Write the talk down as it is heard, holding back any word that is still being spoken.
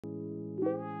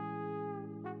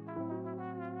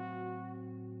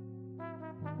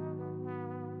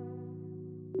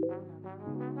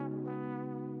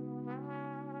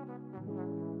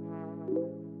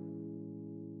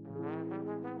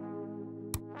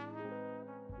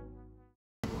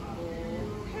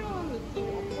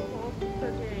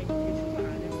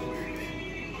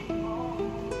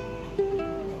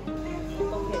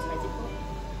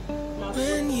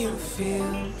When you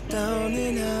feel down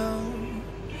and out,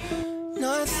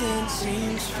 nothing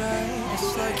seems right.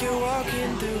 It's like you're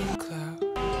walking through a cloud.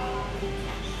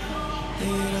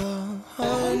 Lay it all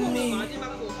on me.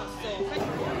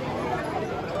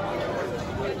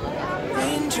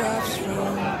 Raindrops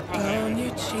roll down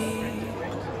your cheek.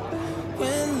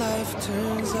 When life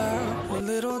turns out a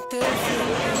little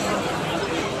different.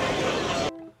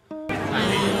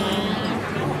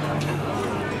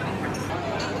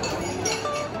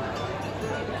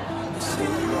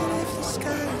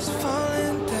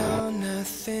 Falling down,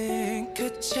 nothing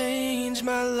could change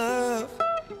my love.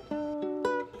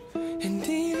 And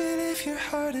even if your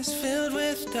heart is filled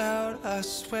with doubt, I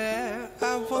swear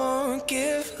I won't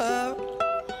give up.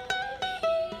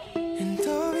 And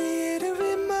I'll be here to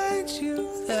remind you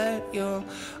that you'll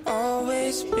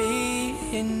always be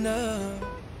enough.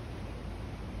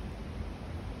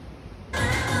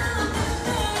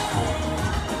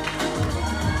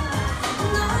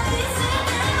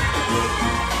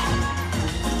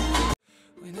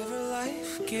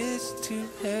 Gets too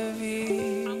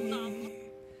heavy,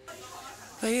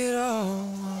 lay it all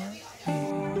on me.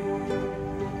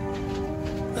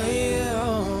 Lay it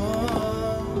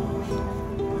all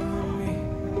on me.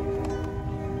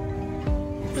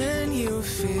 When you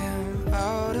feel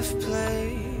out of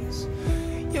place,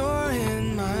 you're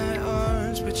in my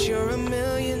arms, but you're a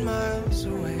million miles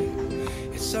away.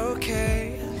 It's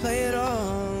okay, lay it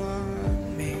all.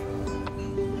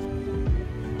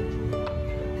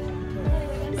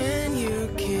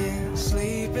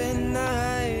 Sleep at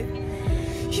night,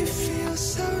 you feel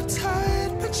so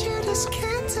tired, but you just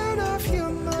can't turn off your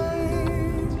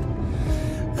mind.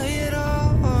 Lay it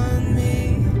all on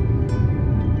me.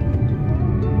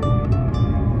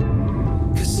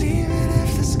 'Cause even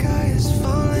if the sky is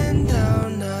falling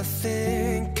down,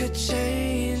 nothing could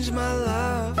change my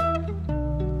love.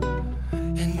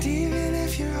 And even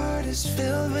if your heart is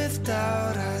filled with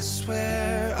doubt, I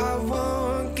swear I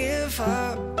won't give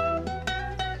up.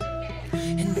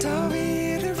 And I'll be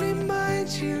here to remind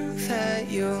you that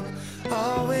you'll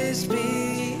always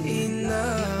be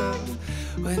enough.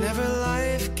 Whenever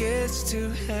life gets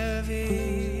too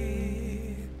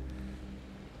heavy,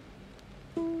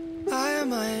 I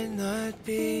might not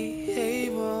be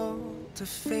able to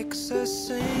fix a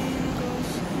single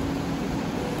thing,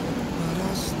 but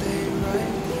I'll stay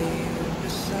right here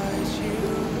beside you,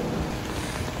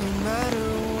 no matter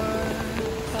what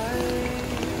I.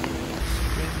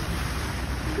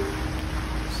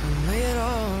 Lay it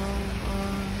all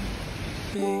on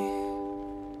me.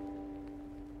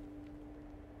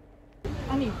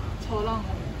 아니 저랑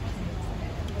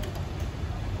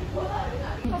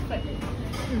커플.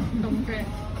 너무 그래.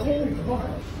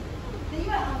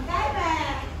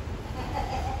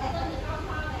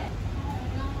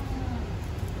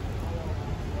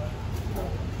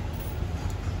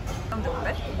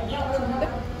 좋은데?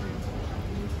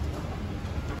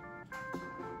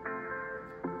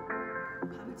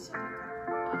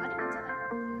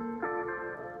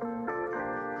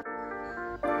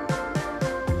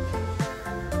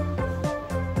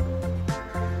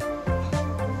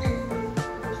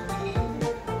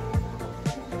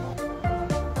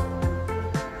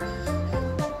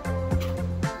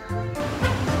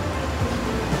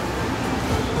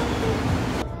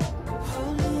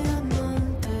 Hold me on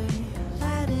Monday,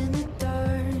 light in the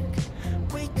dark.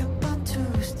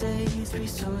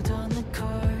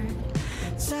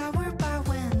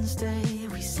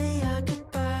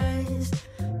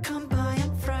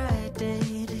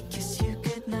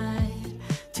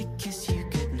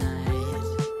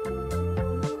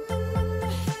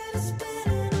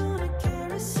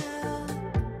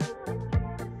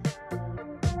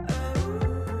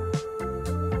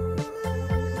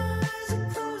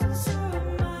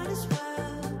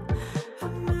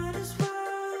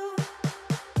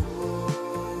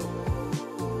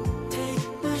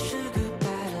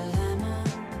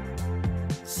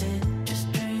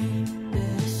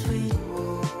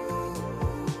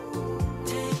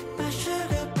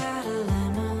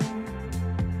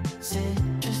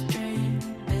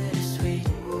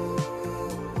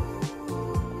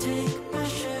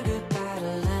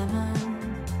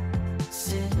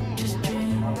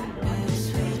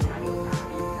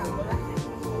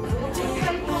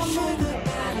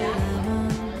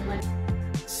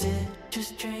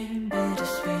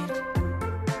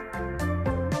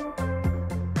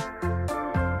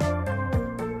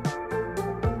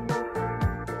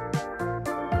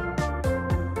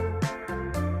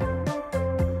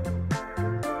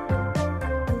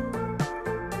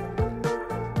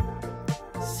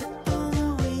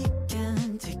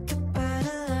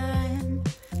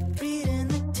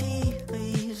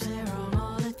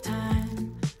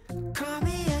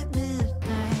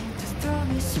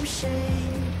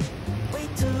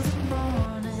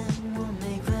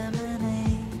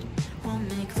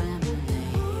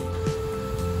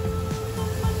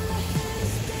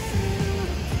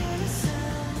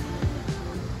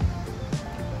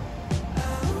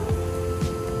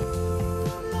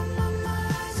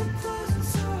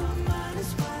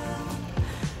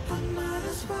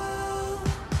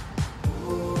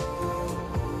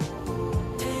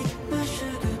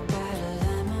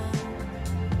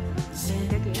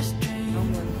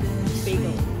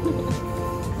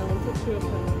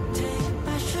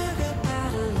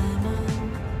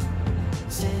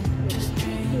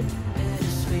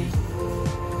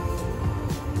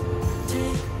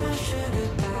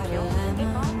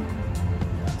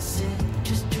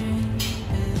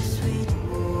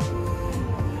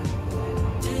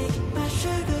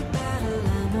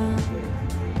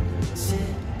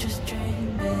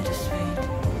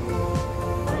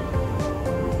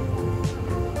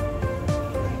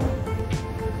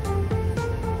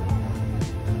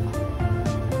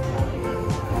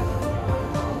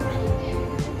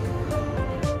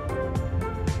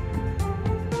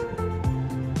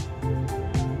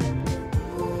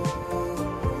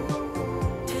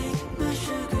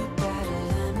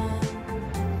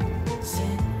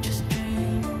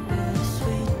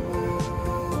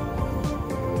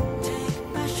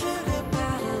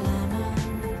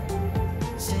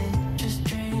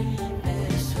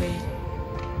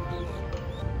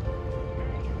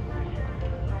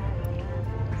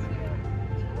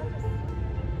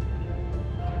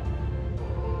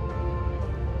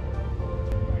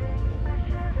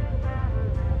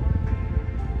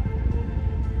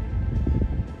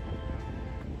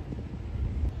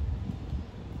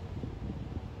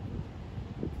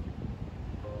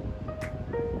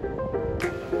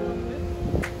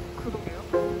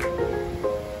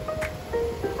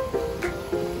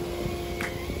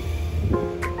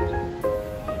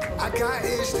 got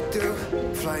ish to do.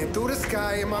 Flying through the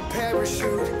sky in my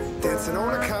parachute. Dancing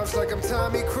on the couch like I'm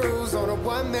Tommy Cruise. On a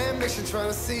one-man mission trying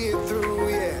to see it through,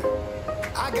 yeah.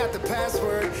 I got the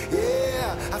password,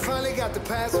 yeah, I finally got the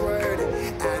password.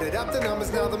 Added up the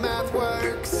numbers, now the math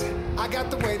works. I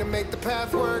got the way to make the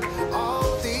path work.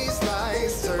 All these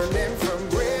lights turning from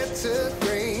red to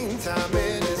green.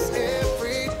 Timing is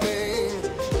everything.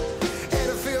 And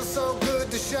it feels so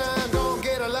good to shine. Gon'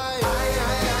 get a light.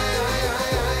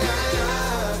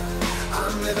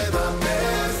 I'm living my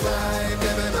best life.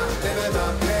 Living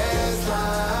my best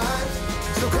life.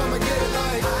 So come and get a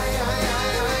light.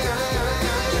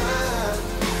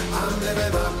 I'm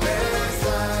living my best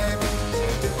life,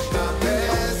 my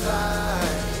best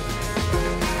life.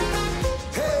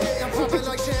 Hey, I'm popping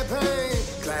like champagne,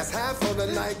 glass half full of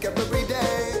like every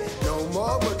day. No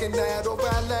more working at or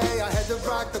ballet. I had to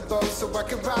rock the boat so I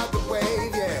can ride the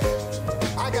wave, yeah.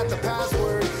 I got the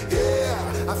password,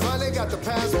 yeah, I finally got the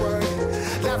password.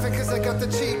 Laughing cause I got the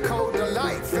cheat code to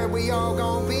life. And we all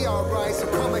gon' be alright, so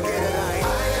come and get it right.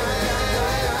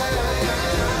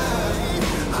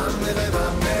 I'm living my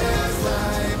best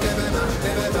life, living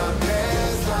my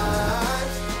best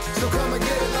life. So come and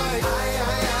get it like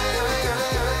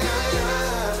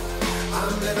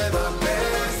I'm living my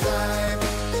best life,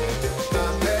 my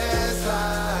best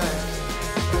life.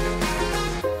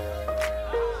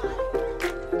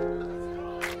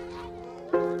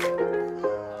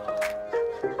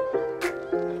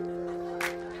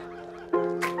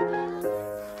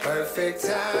 Perfect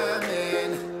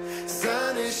timing,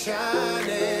 sun is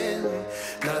shining.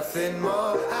 Nothing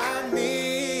more I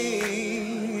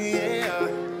need, yeah.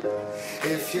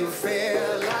 If you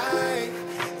feel like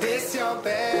this your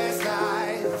best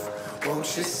life, won't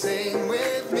you sing with